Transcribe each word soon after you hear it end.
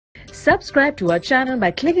Subscribe to our channel by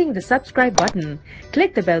clicking the subscribe button.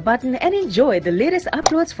 Click the bell button and enjoy the latest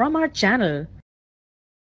uploads from our channel.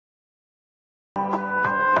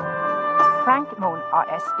 FRAMO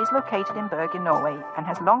RS is located in Bergen, Norway, and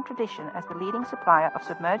has long tradition as the leading supplier of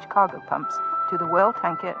submerged cargo pumps to the world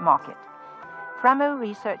tanker market. FRAMO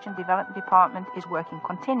Research and Development Department is working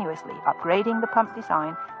continuously upgrading the pump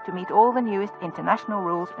design to meet all the newest international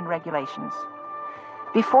rules and regulations.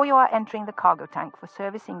 Before you are entering the cargo tank for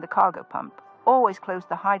servicing the cargo pump, always close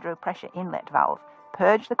the hydro pressure inlet valve,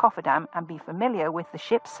 purge the cofferdam and be familiar with the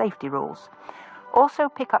ship's safety rules. Also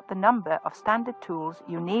pick up the number of standard tools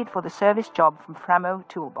you need for the service job from FRAMO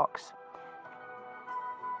Toolbox.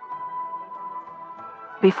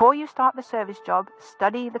 Before you start the service job,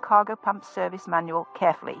 study the cargo pump service manual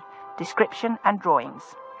carefully, description and drawings.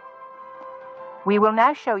 We will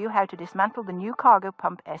now show you how to dismantle the new cargo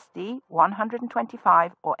pump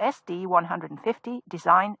SD125 or SD150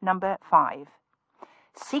 design number 5.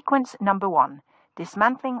 Sequence number 1.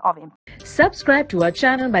 Dismantling of Subscribe to our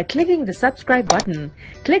channel by clicking the subscribe button.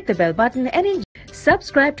 Click the bell button and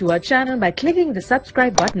subscribe to our channel by clicking the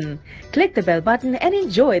subscribe button. Click the bell button and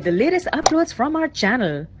enjoy the latest uploads from our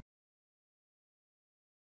channel.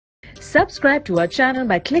 Subscribe to our channel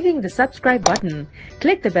by clicking the subscribe button.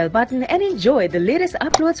 Click the bell button and enjoy the latest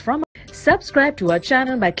uploads from Subscribe to our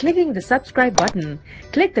channel by clicking the subscribe button.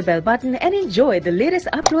 Click the bell button and enjoy the latest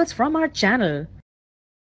uploads from our channel.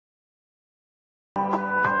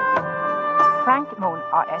 FRAMO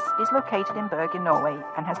RS is located in Bergen, Norway,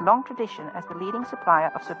 and has long tradition as the leading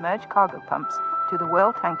supplier of submerged cargo pumps to the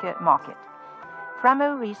world tanker market.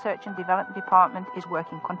 FRAMO Research and Development Department is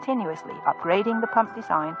working continuously upgrading the pump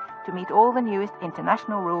design to meet all the newest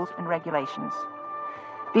international rules and regulations.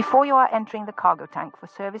 Before you are entering the cargo tank for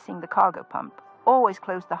servicing the cargo pump, always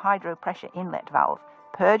close the hydro pressure inlet valve,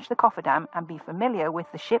 purge the cofferdam and be familiar with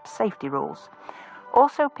the ship's safety rules.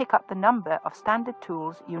 Also pick up the number of standard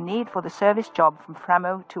tools you need for the service job from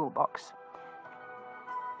FRAMO Toolbox.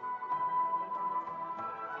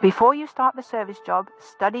 Before you start the service job,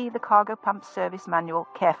 study the cargo pump service manual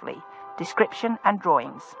carefully, description and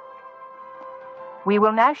drawings. We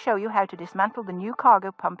will now show you how to dismantle the new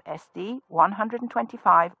cargo pump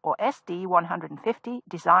SD125 or SD150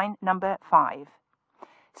 design number 5.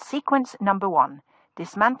 Sequence number 1.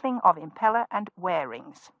 Dismantling of impeller and wear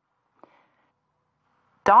rings.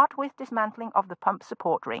 Start with dismantling of the pump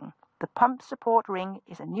support ring. The pump support ring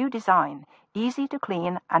is a new design, easy to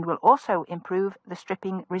clean and will also improve the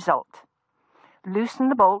stripping result. Loosen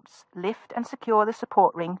the bolts, lift and secure the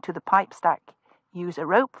support ring to the pipe stack. Use a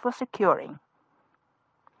rope for securing.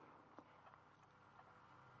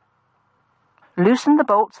 Loosen the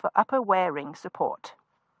bolts for upper wear ring support.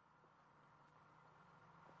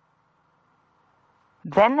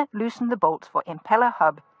 Then loosen the bolts for impeller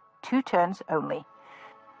hub, 2 turns only.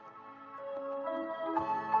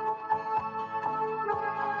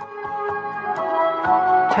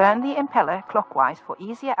 Turn the impeller clockwise for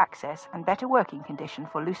easier access and better working condition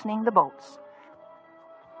for loosening the bolts.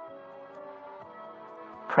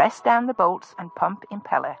 Press down the bolts and pump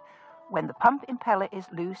impeller. When the pump impeller is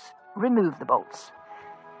loose, remove the bolts.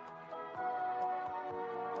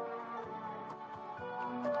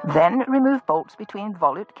 Then remove bolts between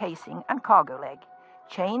volute casing and cargo leg.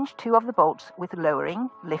 Change 2 of the bolts with lowering,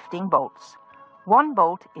 lifting bolts. 1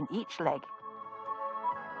 bolt in each leg.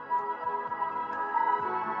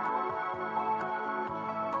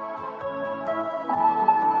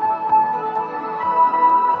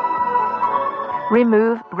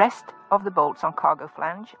 Remove rest of the bolts on cargo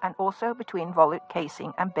flange and also between volute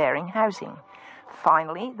casing and bearing housing.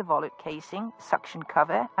 Finally, the volute casing, suction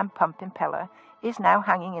cover and pump impeller is now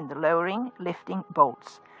hanging in the lowering, lifting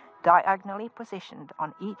bolts, diagonally positioned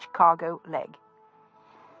on each cargo leg.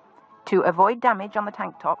 To avoid damage on the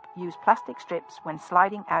tank top, use plastic strips when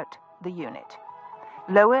sliding out the unit.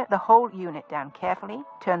 Lower the whole unit down carefully,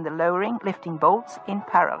 turn the lowering, lifting bolts in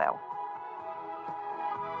parallel.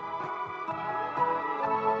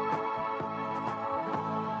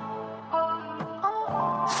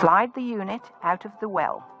 Slide the unit out of the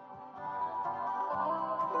well.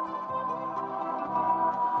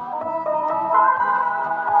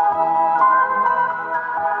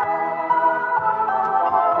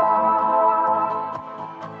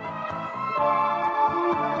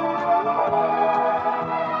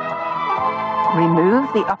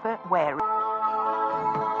 Remove the upper wear ring.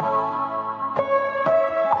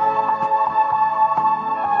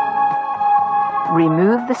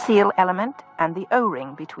 Remove the seal element and the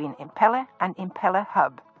O-ring between impeller and impeller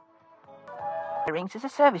hub. Rings is a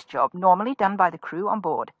service job normally done by the crew on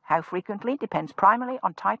board. How frequently depends primarily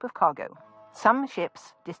on type of cargo. Some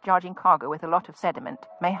ships discharging cargo with a lot of sediment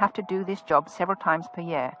may have to do this job several times per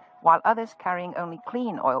year, while others carrying only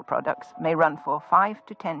clean oil products may run for 5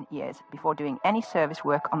 to 10 years before doing any service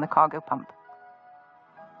work on the cargo pump.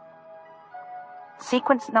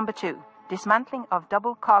 Sequence number 2. Dismantling of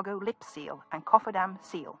double cargo lip seal and cofferdam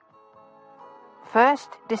seal. First,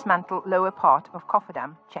 dismantle lower part of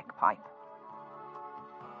cofferdam check pipe.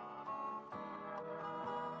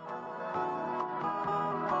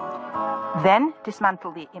 Then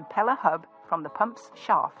dismantle the impeller hub from the pump's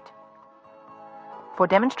shaft. For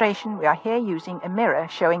demonstration, we are here using a mirror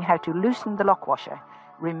showing how to loosen the lock washer,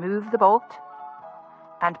 remove the bolt,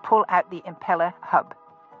 and pull out the impeller hub.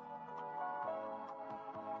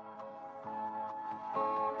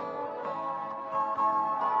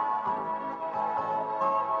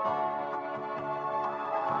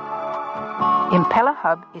 Impeller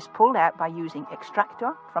hub is pulled out by using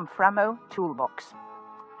extractor from FRAMO toolbox.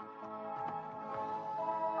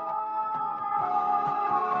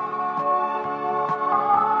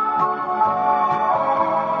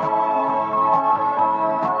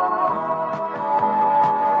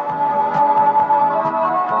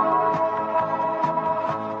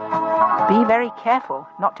 Be very careful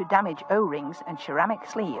not to damage O-rings and ceramic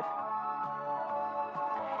sleeve.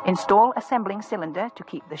 Install assembling cylinder to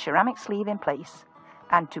keep the ceramic sleeve in place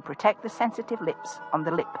and to protect the sensitive lips on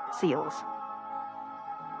the lip seals.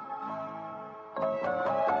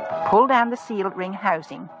 Pull down the seal ring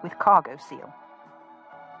housing with cargo seal.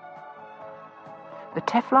 The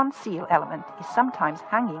Teflon seal element is sometimes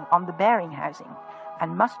hanging on the bearing housing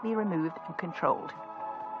and must be removed and controlled.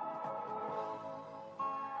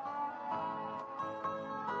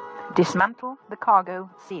 Dismantle the cargo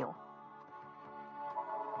seal.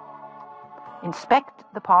 Inspect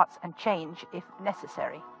the parts and change if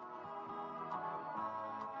necessary.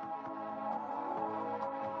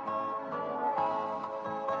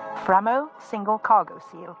 FRAMO single cargo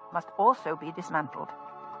seal must also be dismantled.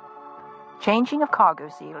 Changing of cargo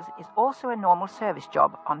seals is also a normal service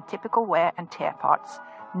job on typical wear and tear parts,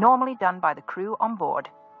 normally done by the crew on board.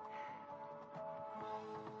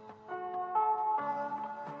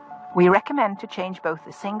 We recommend to change both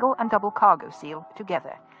the single and double cargo seal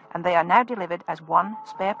together, and they are now delivered as one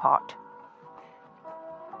spare part.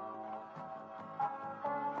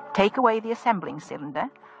 Take away the assembling cylinder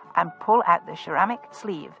and pull out the ceramic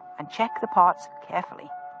sleeve and check the parts carefully.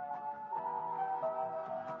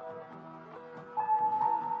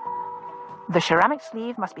 The ceramic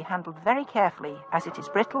sleeve must be handled very carefully as it is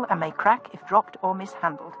brittle and may crack if dropped or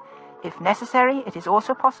mishandled. If necessary, it is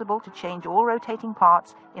also possible to change all rotating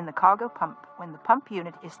parts in the cargo pump when the pump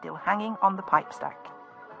unit is still hanging on the pipe stack.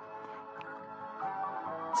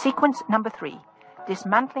 Sequence number 3.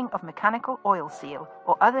 Dismantling of mechanical oil seal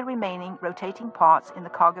or other remaining rotating parts in the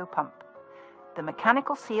cargo pump. The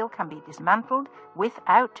mechanical seal can be dismantled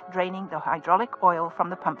without draining the hydraulic oil from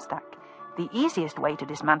the pump stack. The easiest way to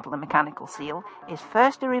dismantle the mechanical seal is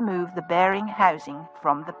first to remove the bearing housing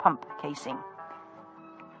from the pump casing.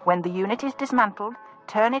 When the unit is dismantled,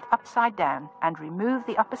 turn it upside down and remove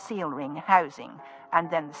the upper seal ring housing and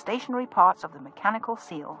then the stationary parts of the mechanical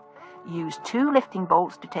seal. Use 2 lifting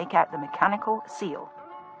bolts to take out the mechanical seal.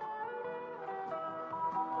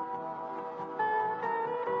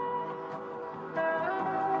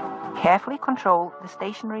 Carefully control the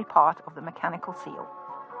stationary part of the mechanical seal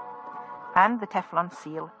and the Teflon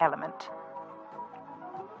seal element.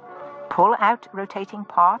 Pull out rotating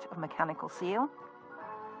part of mechanical seal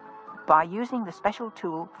by using the special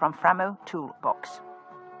tool from FRAMO toolbox.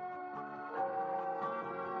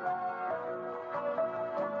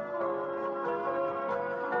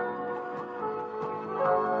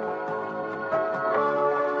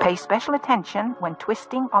 Pay special attention when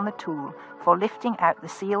twisting on the tool for lifting out the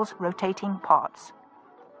seal's rotating parts.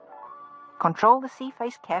 Control the sea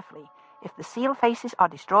face carefully. If the seal faces are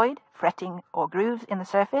destroyed, fretting or grooves in the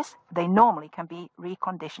surface, they normally can be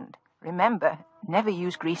reconditioned. Remember, never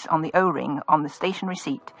use grease on the O-ring on the stationary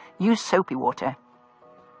seat. Use soapy water.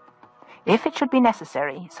 If it should be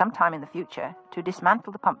necessary, sometime in the future, to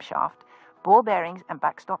dismantle the pump shaft, ball bearings and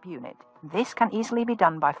backstop unit, this can easily be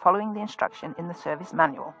done by following the instruction in the service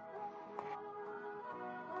manual.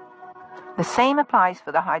 The same applies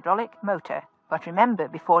for the hydraulic motor, but remember,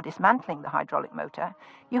 before dismantling the hydraulic motor,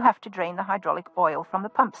 you have to drain the hydraulic oil from the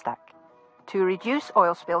pump stack. To reduce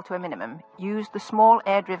oil spill to a minimum, use the small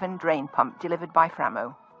air-driven drain pump delivered by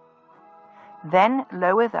FRAMO. Then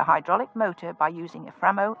lower the hydraulic motor by using a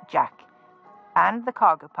FRAMO jack, and the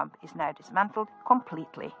cargo pump is now dismantled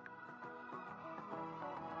completely.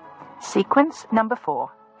 Sequence number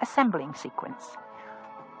 4, assembling sequence.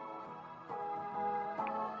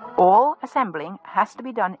 All assembling has to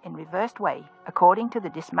be done in reversed way according to the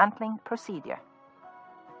dismantling procedure.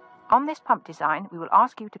 On this pump design, we will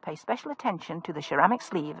ask you to pay special attention to the ceramic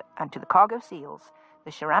sleeve and to the cargo seals.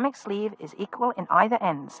 The ceramic sleeve is equal in either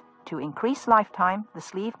ends. To increase lifetime, the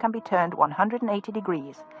sleeve can be turned 180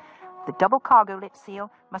 degrees. The double cargo lip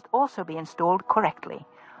seal must also be installed correctly.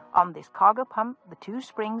 On this cargo pump, the two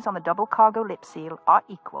springs on the double cargo lip seal are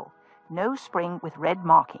equal. No spring with red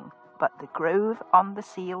marking, but the groove on the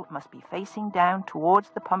seal must be facing down towards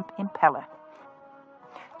the pump impeller.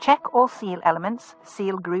 Check all seal elements,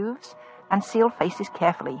 seal grooves, and seal faces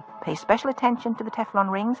carefully. Pay special attention to the Teflon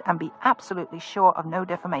rings and be absolutely sure of no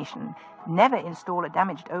deformation. Never install a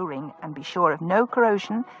damaged O-ring and be sure of no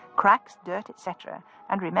corrosion, cracks, dirt, etc.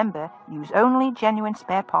 And remember, use only genuine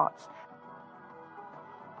spare parts.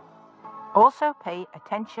 Also pay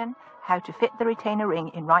attention how to fit the retainer ring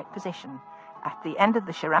in right position, at the end of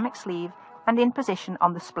the ceramic sleeve and in position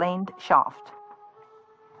on the splaned shaft.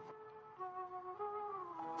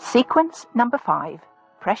 Sequence number 5,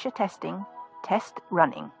 pressure testing, test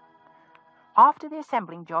running. After the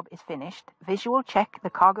assembling job is finished, visual check the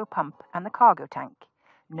cargo pump and the cargo tank.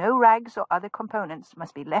 No rags or other components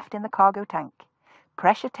must be left in the cargo tank.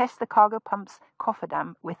 Pressure test the cargo pump's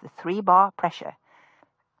cofferdam with the 3-bar pressure.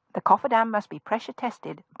 The cofferdam must be pressure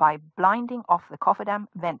tested by blinding off the cofferdam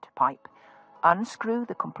vent pipe. Unscrew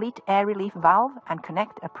the complete air relief valve and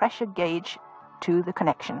connect a pressure gauge to the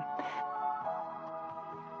connection.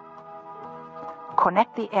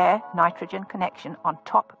 Connect the air-nitrogen connection on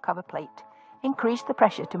top cover plate. Increase the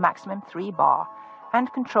pressure to maximum 3 bar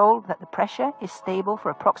and control that the pressure is stable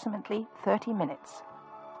for approximately 30 minutes.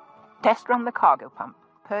 Test run the cargo pump,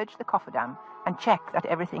 purge the cofferdam and check that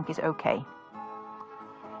everything is okay.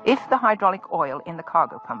 If the hydraulic oil in the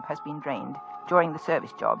cargo pump has been drained during the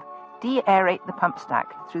service job, de-aerate the pump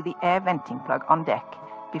stack through the air venting plug on deck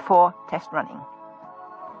before test running.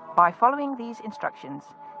 By following these instructions,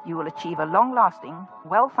 you will achieve a long-lasting,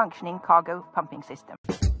 well-functioning cargo pumping system.